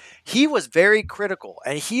speeches. He was very critical,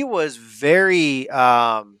 and he was very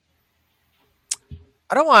I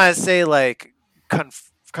don't want to say like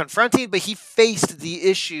confronting, but he faced the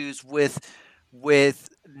issues with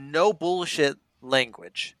no bullshit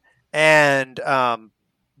language, and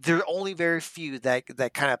there are only very few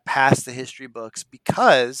that kind of pass the history books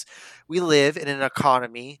because we live in an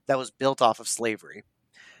economy that was built off of slavery.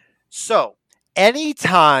 So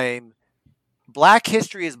anytime Black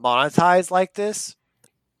history is monetized like this,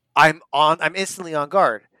 I'm instantly on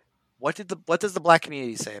guard. What does the Black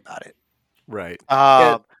community say about it? Right.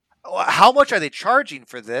 Um, how much are they charging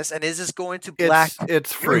for this? And is this going to black?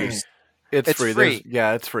 It's free. It's It's free. free.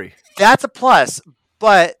 Yeah, it's free. That's a plus.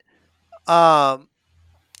 But um,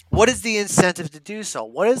 what is the incentive to do so?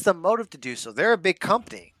 What is the motive to do so? They're a big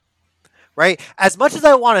company, right? As much as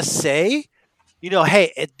I want to say,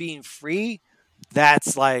 hey, it being free,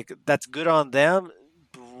 that's good on them.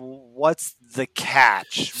 What's the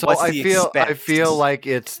catch? So What's I the feel expense? like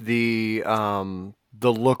it's the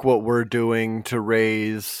look what we're doing to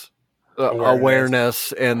raise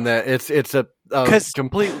awareness, and that it's a 'Cause-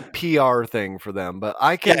 complete PR thing for them. But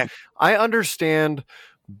Yeah, I understand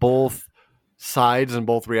both sides and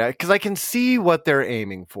both react, because I can see what they're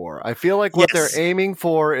aiming for. I feel like what they're yes, aiming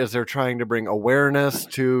for is they're trying to bring awareness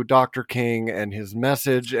to Dr. King and his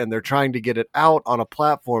message, and they're trying to get it out on a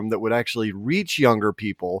platform that would actually reach younger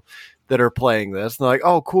people that are playing this. And they're like,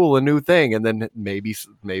 oh, cool, a new thing. And then maybe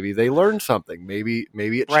they learn something. Maybe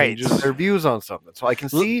it right. changes their views on something. So I can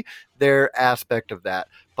see their aspect of that,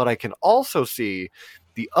 but I can also see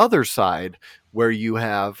the other side, where you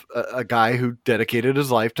have a guy who dedicated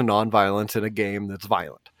his life to nonviolence in a game that's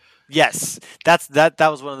violent. Yes, that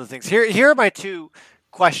was one of the things. Here are my two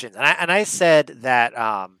questions, and I said that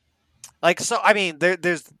so I mean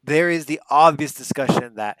there is the obvious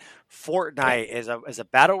discussion that Fortnite is a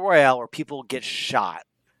battle royale where people get shot.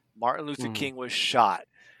 Martin Luther King was shot.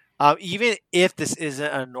 Even if this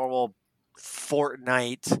isn't a normal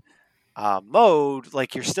Fortnite mode,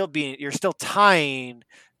 like you're still tying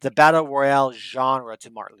the battle royale genre to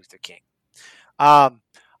Martin Luther King.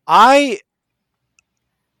 I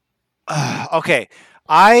okay,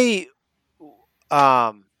 I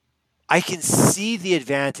I can see the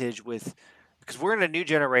advantage with, because we're in a new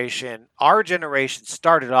generation. Our generation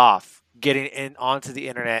started off getting in onto the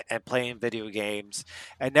internet and playing video games,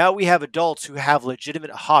 and now we have adults who have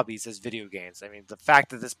legitimate hobbies as video games. I mean, the fact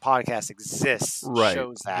that this podcast exists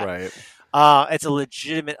shows that. Right. It's a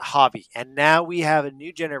legitimate hobby, and now we have a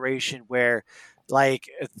new generation where, like,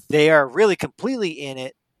 they are really completely in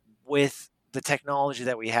it with the technology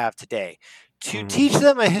that we have today. To teach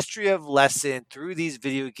them a history of lesson through these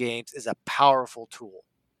video games is a powerful tool.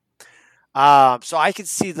 So I can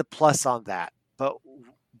see the plus on that, but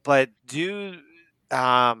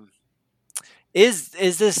is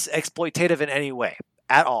this exploitative in any way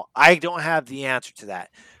at all? I don't have the answer to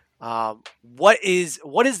that. What is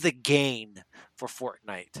the gain for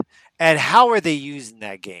Fortnite, and how are they using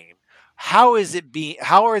that game? How is it being?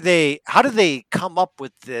 How do they come up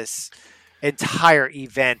with this entire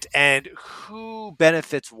event, and who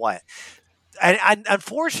benefits what? And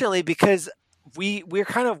unfortunately, because we're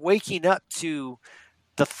kind of waking up to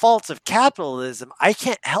the faults of capitalism, I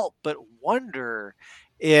can't help but wonder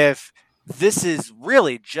if this is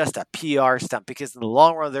really just a PR stunt, because in the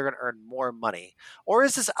long run they're going to earn more money, or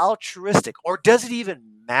is this altruistic, or does it even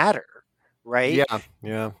matter? Right?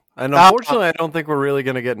 Yeah. And unfortunately, I don't think we're really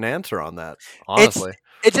going to get an answer on that, honestly.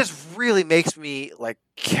 it just really makes me like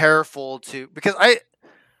careful to because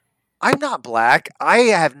I'm not black. I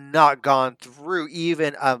have not gone through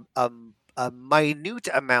even a minute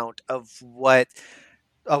amount of what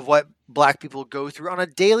black people go through on a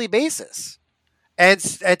daily basis, and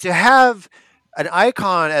to have an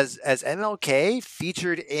icon as MLK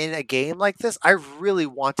featured in a game like this, I really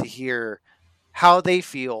want to hear how they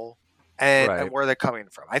feel and Right. where they're coming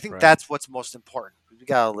from. I think Right. that's what's most important. We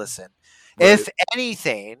gotta listen. Right. If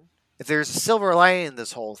anything, if there's a silver lining in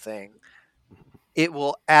this whole thing, it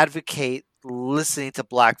will advocate listening to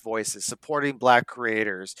black voices, supporting black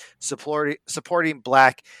creators, supporting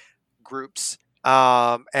black groups,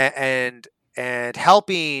 and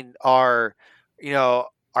helping our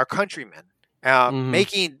our countrymen,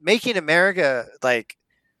 making America like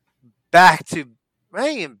back to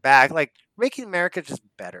making America just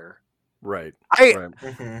better. Right.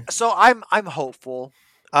 So I'm hopeful.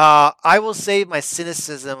 I will save my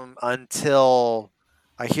cynicism until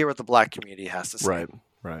I hear what the black community has to say.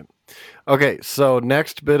 Right. Okay, so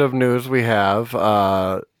next bit of news we have,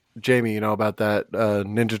 Jamie, you know about that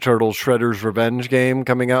Ninja Turtles Shredder's Revenge game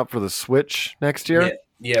coming out for the Switch next year?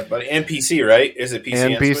 Yeah, but and PC, right? Is it PC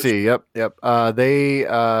and PC? Switch? Yep. They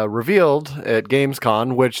revealed at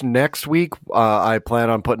Gamescom, which next week I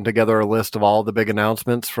plan on putting together a list of all the big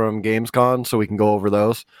announcements from Gamescom, so we can go over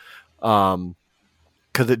those.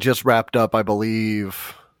 Because it just wrapped up, I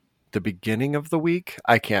believe, the beginning of the week.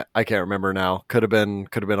 I can't remember now. Could have been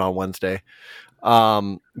on Wednesday.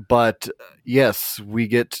 But yes, we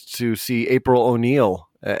get to see April O'Neil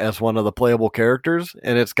as one of the playable characters,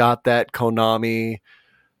 and it's got that Konami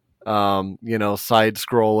side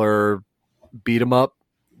scroller beat 'em up.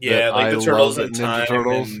 Yeah, like the Turtles in Ninja Time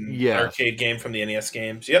Turtles. And arcade game from the NES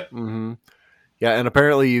games. Yep. Mm-hmm. Yeah, and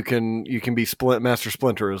apparently you can be Master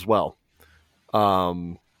Splinter as well.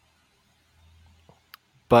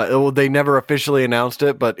 But they never officially announced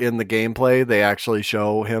it, but in the gameplay they actually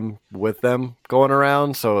show him with them going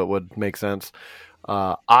around, so it would make sense.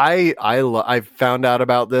 I found out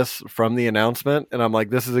about this from the announcement, and I'm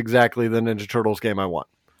like, this is exactly the Ninja Turtles game I want.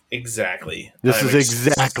 Exactly. This is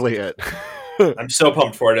exactly it. I'm so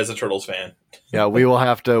pumped for it as a Turtles fan. Yeah, we will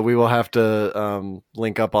have to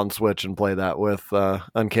link up on Switch and play that with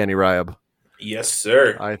Uncanny Ryab. Yes,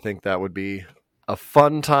 sir. I think that would be a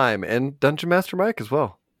fun time, and Dungeon Master Mike as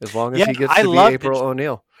well, as long as he gets to be April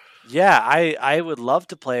O'Neil. Yeah, I would love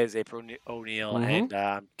to play as April O'Neil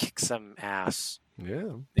and kick some ass.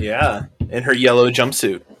 Yeah, in her yellow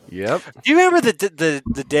jumpsuit. Yep. Do you remember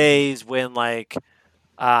the days when like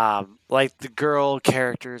the girl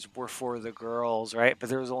characters were for the girls, right? But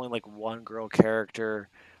there was only like one girl character,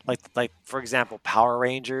 like for example, Power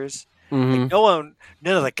Rangers. Mm-hmm. Like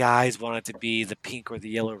none of the guys wanted to be the pink or the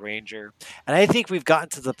yellow ranger, and I think we've gotten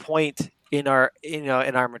to the point in our in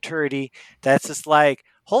our maturity that's just like,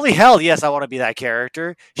 holy hell, yes, I want to be that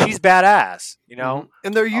character. She's badass,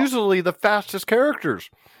 and they're usually the fastest characters.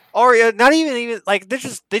 Or not even like they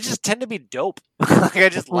just tend to be dope. Like I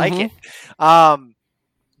just like it.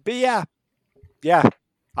 But yeah,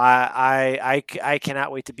 I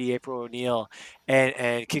cannot wait to be April O'Neil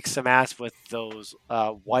and kick some ass with those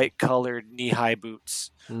white colored knee high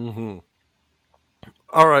boots. Mm-hmm.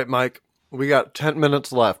 All right, Mike, we got 10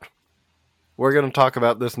 minutes left. We're going to talk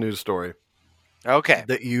about this news story. Okay.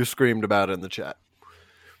 That you screamed about in the chat.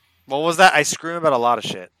 What was that? I scream about a lot of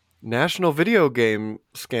shit. National video game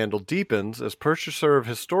scandal deepens as purchaser of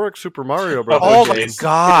historic Super Mario Bros. Oh my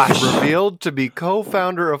gosh! Revealed to be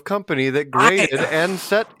co-founder of company that graded and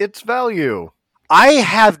set its value. I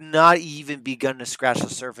have not even begun to scratch the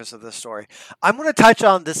surface of this story. I'm going to touch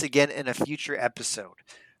on this again in a future episode.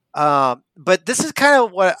 But this is kind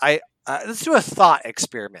of what let's do a thought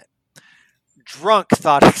experiment. Drunk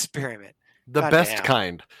thought experiment. The best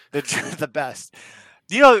kind. The best.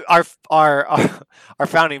 You know, our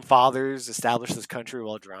founding fathers established this country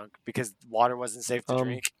while drunk because water wasn't safe to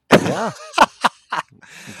drink. Yeah.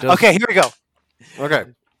 Okay, here we go.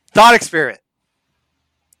 Okay. Thought experiment.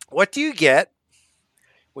 What do you get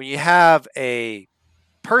when you have a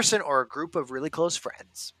person or a group of really close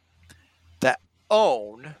friends that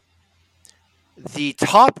own the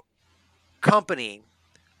top company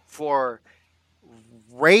for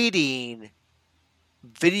rating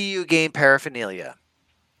video game paraphernalia,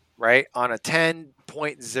 right, on a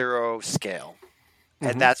 10.0 scale?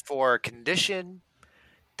 And that's for condition,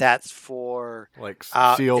 that's for like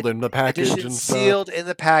sealed in the package and stuff. Sealed in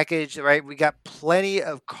the package, right? We got plenty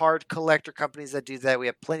of card collector companies that do that. We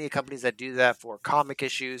have plenty of companies that do that for comic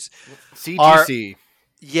issues. CGC.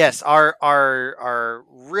 Yes, our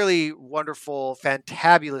really wonderful,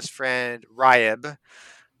 fantabulous friend Ryab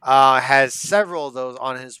has several of those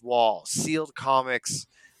on his wall, sealed comics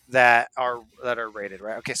that are rated,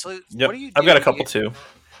 right? Okay, so Yep. what do you do? I've got a when couple you- too.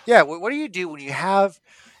 Yeah, what do you do when you have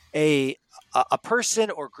a person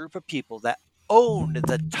or group of people that own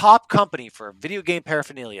the top company for video game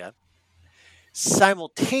paraphernalia,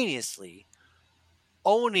 simultaneously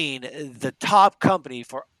owning the top company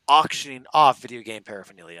for auctioning off video game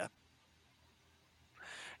paraphernalia?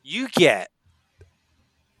 You get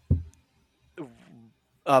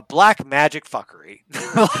black magic fuckery.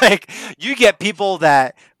 Like, you get people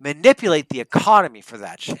that manipulate the economy for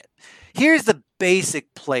that shit. Here's the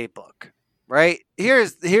basic playbook, right?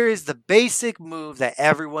 Here's the basic move that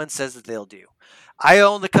everyone says that they'll do. I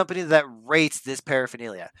own the company that rates this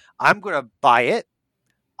paraphernalia. I'm going to buy it.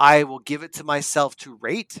 I will give it to myself to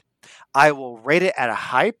rate. I will rate it at a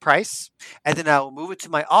high price, and then I will move it to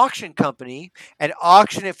my auction company and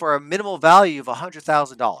auction it for a minimal value of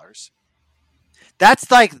 $100,000.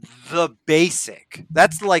 That's like the basic.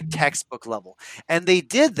 That's like textbook level. And they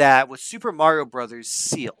did that with Super Mario Brothers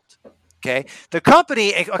Sealed. Okay. The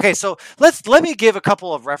company, okay, so let me give a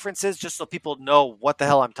couple of references just so people know what the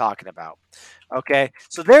hell I'm talking about. Okay.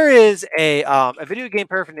 So there is a video game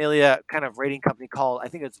paraphernalia kind of rating company called, I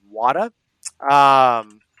think it's WADA.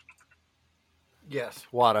 Yes,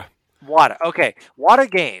 Wada. WADA. Okay. WADA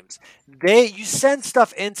Games. You send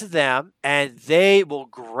stuff into them and they will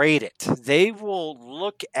grade it. They will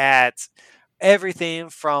look at everything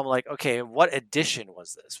from like, okay, what edition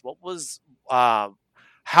was this? What was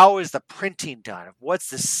how is the printing done? What's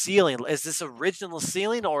the sealing? Is this original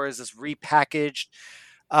sealing or is this repackaged?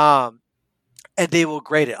 And they will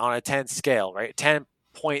grade it on a 10 scale, right?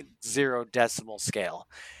 10.0 decimal scale.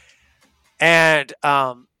 And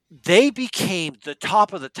they became the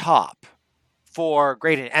top of the top for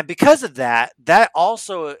grading. And because of that, that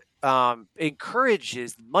also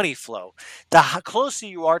encourages money flow. The closer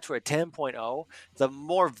you are to a 10.0, the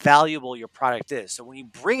more valuable your product is. So when you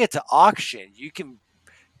bring it to auction, you can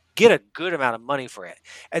get a good amount of money for it.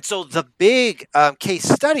 And so the big case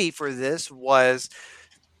study for this was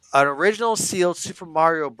an original sealed Super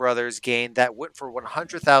Mario Brothers game that went for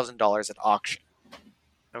 $100,000 at auction.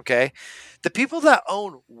 Okay. The people that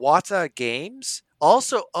own WATA Games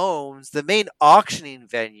also owns the main auctioning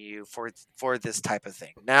venue for this type of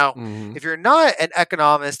thing. Now, if you're not an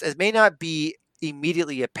economist, it may not be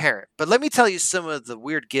immediately apparent, but let me tell you some of the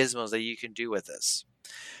weird gizmos that you can do with this.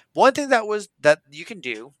 One thing that you can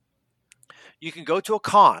do, you can go to a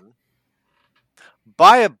con,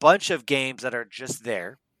 buy a bunch of games that are just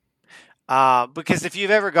there. Because if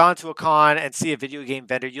you've ever gone to a con and see a video game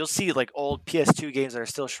vendor, you'll see like old PS2 games that are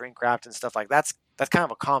still shrink wrapped and stuff like that. That's kind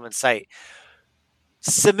of a common sight.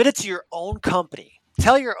 Submit it to your own company.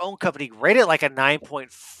 Tell your own company, rate it like a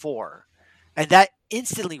 9.4. And that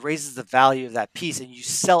instantly raises the value of that piece, and you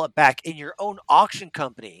sell it back in your own auction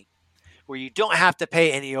company where you don't have to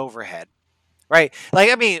pay any overhead. Right? Like,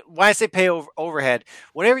 I mean, when I say pay overhead,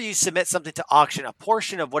 whenever you submit something to auction, a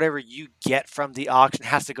portion of whatever you get from the auction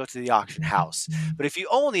has to go to the auction house. But if you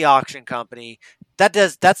own the auction company,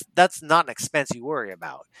 that's not an expense you worry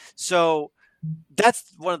about. So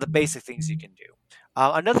that's one of the basic things you can do.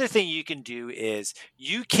 Another thing you can do is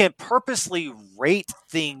you can purposely rate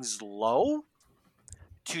things low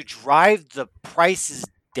to drive the prices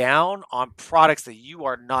down on products that you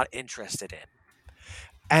are not interested in.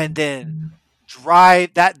 And then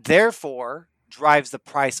therefore drives the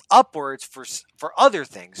price upwards for other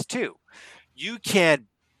things too. You can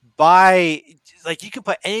buy, like, you can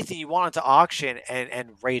put anything you want into auction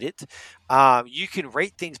and rate it. You can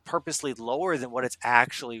rate things purposely lower than what it's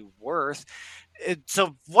actually worth.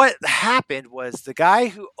 So what happened was the guy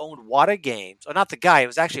who owned WATA Games, or not the guy, it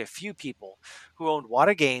was actually a few people who owned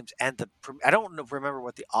WATA Games, and I don't remember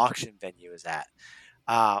what the auction venue is at,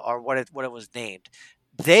 or what it was named.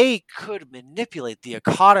 They could manipulate the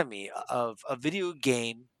economy of a video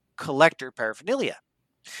game collector paraphernalia.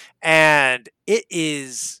 And it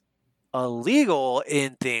is illegal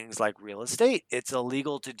in things like real estate. It's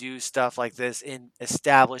illegal to do stuff like this in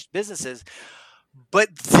established businesses.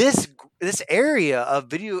 But this area of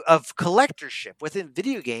collectorship within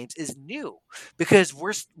video games is new, because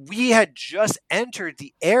we had just entered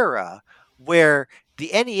the era where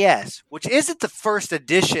the NES, which isn't the first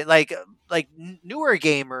edition, like newer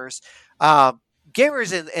gamers,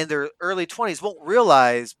 in their early 20s won't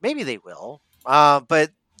realize, maybe they will,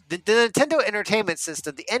 but the Nintendo Entertainment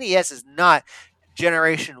System, the NES, is not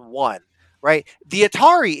generation 1. Right? The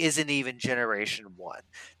Atari isn't even generation 1.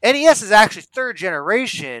 NES is actually third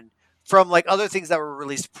generation from like other things that were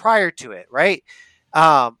released prior to it, right?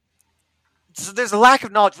 So there's a lack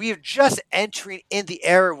of knowledge. We are just entering in the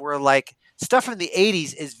era where like stuff from the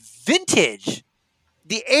 80s is vintage.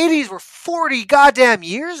 The 80s were 40 goddamn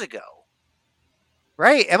years ago.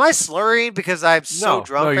 Right? Am I slurring because I'm so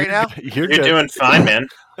drunk right now? You're doing fine, man.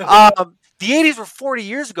 The 80s were 40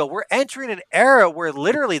 years ago. We're entering an era where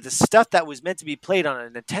literally the stuff that was meant to be played on a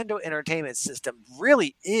Nintendo Entertainment System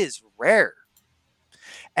really is rare.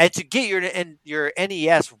 And to get your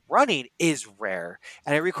NES running is rare.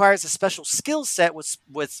 And it requires a special skill set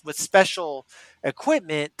with special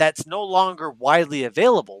equipment that's no longer widely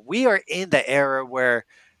available. We are in the era where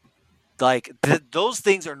those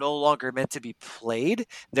things are no longer meant to be played.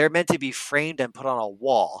 They're meant to be framed and put on a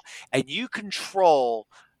wall. And you control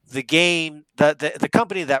the game, the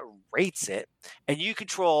company that rates it, and you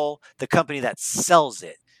control the company that sells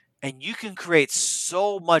it. And you can create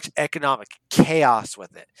so much economic chaos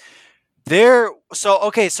with it.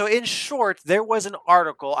 So in short, there was an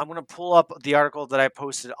article. I'm going to pull up the article that I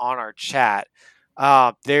posted on our chat.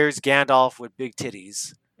 There's Gandalf with big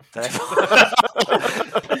titties.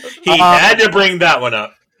 He had to bring that one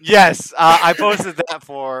up. Yes, I posted that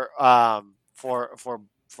for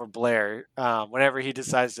Blair whenever he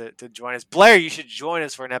decides to join us. Blair, you should join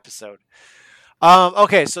us for an episode.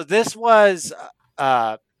 Okay, so this was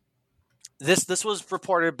this was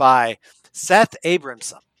reported by Seth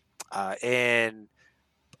Abramson, and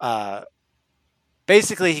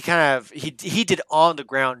basically he did on the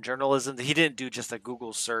ground journalism. He didn't do just a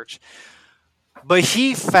Google search. But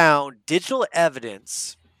he found digital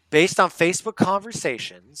evidence based on Facebook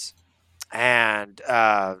conversations and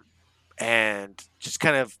just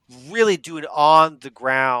kind of really doing on the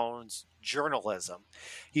ground journalism.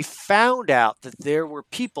 He found out that there were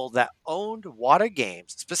people that owned Wata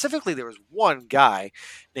Games. Specifically, there was one guy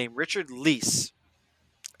named Richard Leece,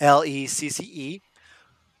 Lecce,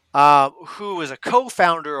 who was a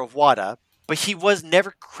co-founder of Wata, but he was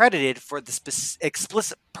never credited for the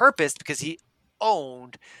explicit purpose because he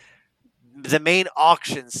owned the main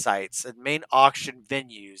auction sites and main auction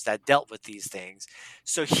venues that dealt with these things.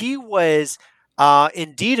 So he was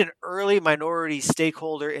indeed an early minority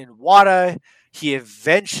stakeholder in Wata. He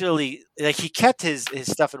eventually, he kept his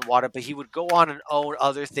stuff in Wata, but he would go on and own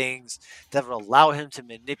other things that would allow him to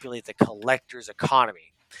manipulate the collector's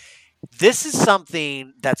economy. This is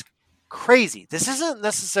something that's crazy. This isn't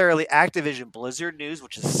necessarily Activision Blizzard news,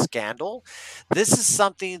 which is a scandal. This is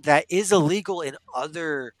something that is illegal in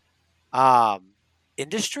other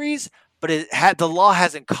industries, but the law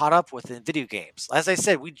hasn't caught up with in video games. As I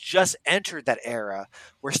said, we just entered that era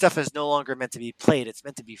where stuff is no longer meant to be played. It's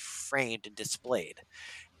meant to be framed and displayed.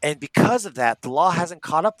 And because of that, the law hasn't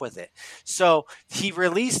caught up with it. So he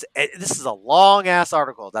released, this is a long ass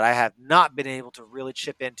article that I have not been able to really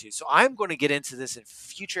chip into. So I'm going to get into this in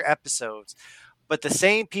future episodes. But the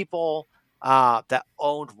same people that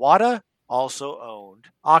owned Wata also owned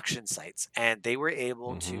auction sites, and they were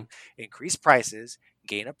able to increase prices,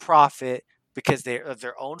 gain a profit because of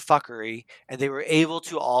their own fuckery, and they were able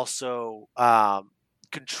to also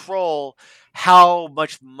control how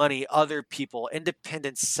much money other people,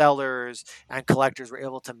 independent sellers and collectors, were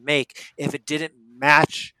able to make. If it didn't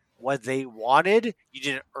match what they wanted, you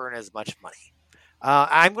didn't earn as much money.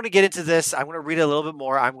 I'm going to get into this. I'm going to read a little bit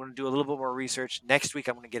more. I'm going to do a little bit more research. Next week,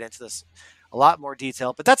 I'm going to get into this a lot more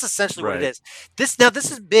detail, but that's essentially what it is. This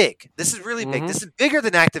is big. This is really big. This is bigger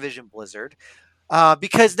than Activision Blizzard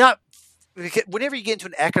because whenever you get into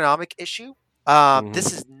an economic issue,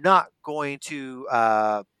 this is not going to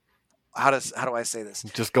how do I say this?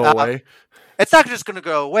 Just go away. It's not just going to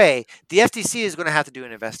go away. The FTC is going to have to do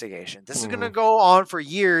an investigation. This is going to go on for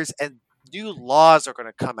years, and new laws are going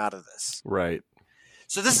to come out of this. Right.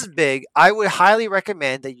 So this is big. I would highly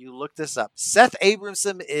recommend that you look this up. Seth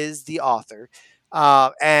Abramson is the author,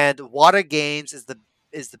 and Wata Games is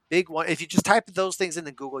the big one. If you just type those things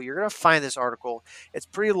into Google, you're going to find this article. It's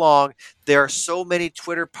pretty long. There are so many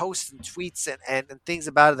Twitter posts and tweets and things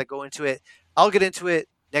about it that go into it. I'll get into it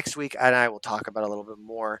next week, and I will talk about it a little bit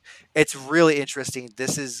more. It's really interesting.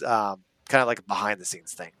 This is kind of like a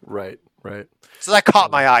behind-the-scenes thing. Right. So that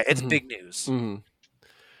caught my eye. It's big news.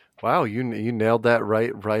 Wow, you nailed that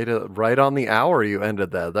right on the hour. You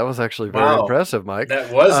ended that. That was actually very impressive, Mike.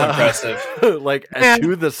 That was impressive. Like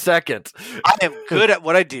to the second. I am good at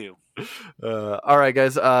what I do. All right,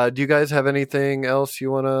 guys. Do you guys have anything else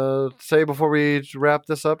you want to say before we wrap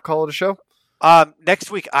this up? Call it a show.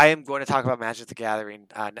 Next week, I am going to talk about Magic the Gathering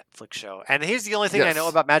Netflix show. And here's the only thing I know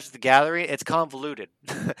about Magic the Gathering. It's convoluted.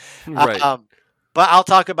 Right. But I'll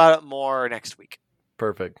talk about it more next week.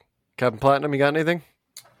 Perfect. Captain Platinum, you got anything?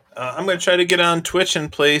 I'm going to try to get on Twitch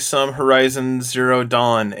and play some Horizon Zero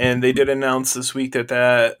Dawn. And they did announce this week that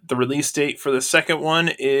the release date for the second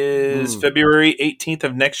one is February 18th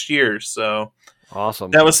of next year. So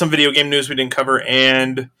awesome. That was some video game news we didn't cover.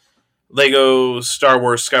 And Lego Star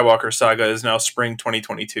Wars Skywalker Saga is now spring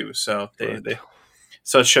 2022. So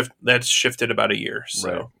that's shifted about a year.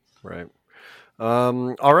 So right.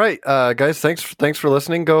 All right, guys, thanks for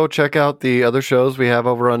listening. Go check out the other shows we have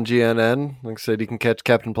over on GNN. Like I said, you can catch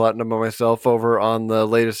Captain Platinum and myself over on the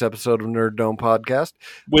latest episode of Nerd Dome podcast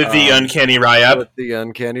with the Uncanny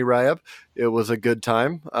Ryab. It was a good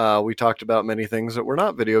time. We talked about many things that were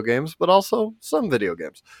not video games, but also some video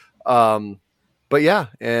games. But yeah,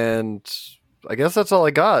 and I guess that's all I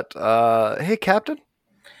got. Hey, Captain.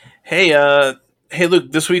 Hey,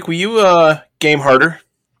 Luke. This week, will you game harder?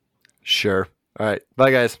 Sure. All right.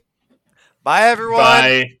 Bye, guys. Bye, everyone.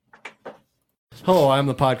 Bye. Hello, I'm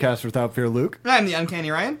the podcaster without fear, Luke. I'm the Uncanny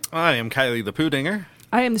Ryan. I am Kylie the Pooh-Dinger.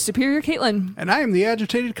 I am the superior Caitlin. And I am the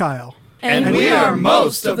agitated Kyle. And we are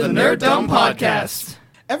most of the Nerd Dome podcast.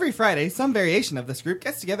 Every Friday, some variation of this group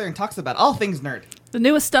gets together and talks about all things nerd. The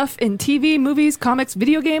newest stuff in TV, movies, comics,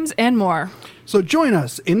 video games, and more. So join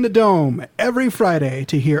us in the Dome every Friday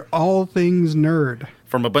to hear all things nerd.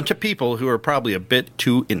 From a bunch of people who are probably a bit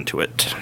too into it.